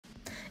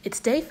It's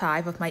day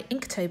 5 of my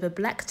Inktober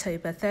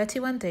Blacktober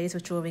 31 Days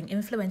of Drawing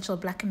Influential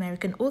Black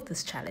American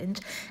Authors Challenge,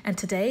 and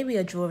today we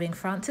are drawing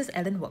Frances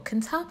Ellen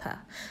Watkins Harper.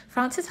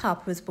 Frances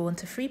Harper was born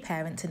to free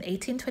parents in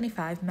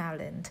 1825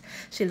 Maryland.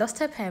 She lost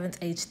her parents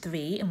aged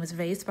 3 and was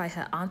raised by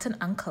her aunt and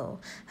uncle.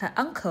 Her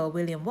uncle,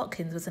 William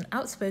Watkins, was an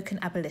outspoken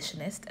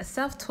abolitionist, a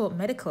self-taught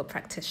medical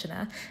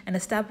practitioner, and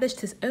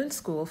established his own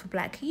school for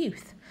black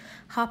youth.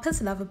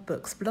 Harper's love of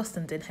books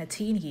blossomed in her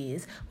teen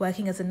years,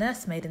 working as a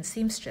nursemaid and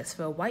seamstress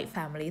for a white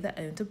family that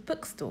owned a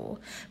bookstore.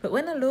 But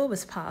when a law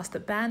was passed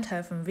that banned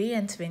her from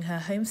re-entering her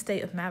home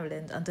state of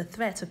Maryland under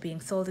threat of being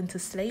sold into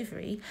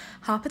slavery,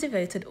 Harper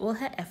devoted all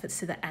her efforts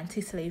to the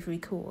anti-slavery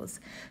cause.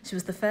 She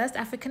was the first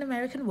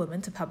African-American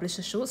woman to publish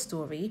a short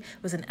story,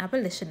 was an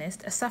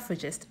abolitionist, a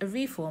suffragist, a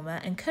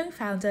reformer, and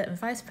co-founder and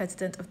vice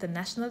president of the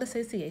National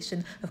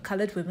Association of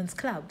Colored Women's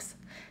Clubs.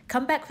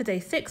 Come back for day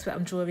 6 where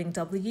I'm drawing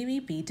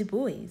W.E.B. Du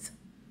Bois.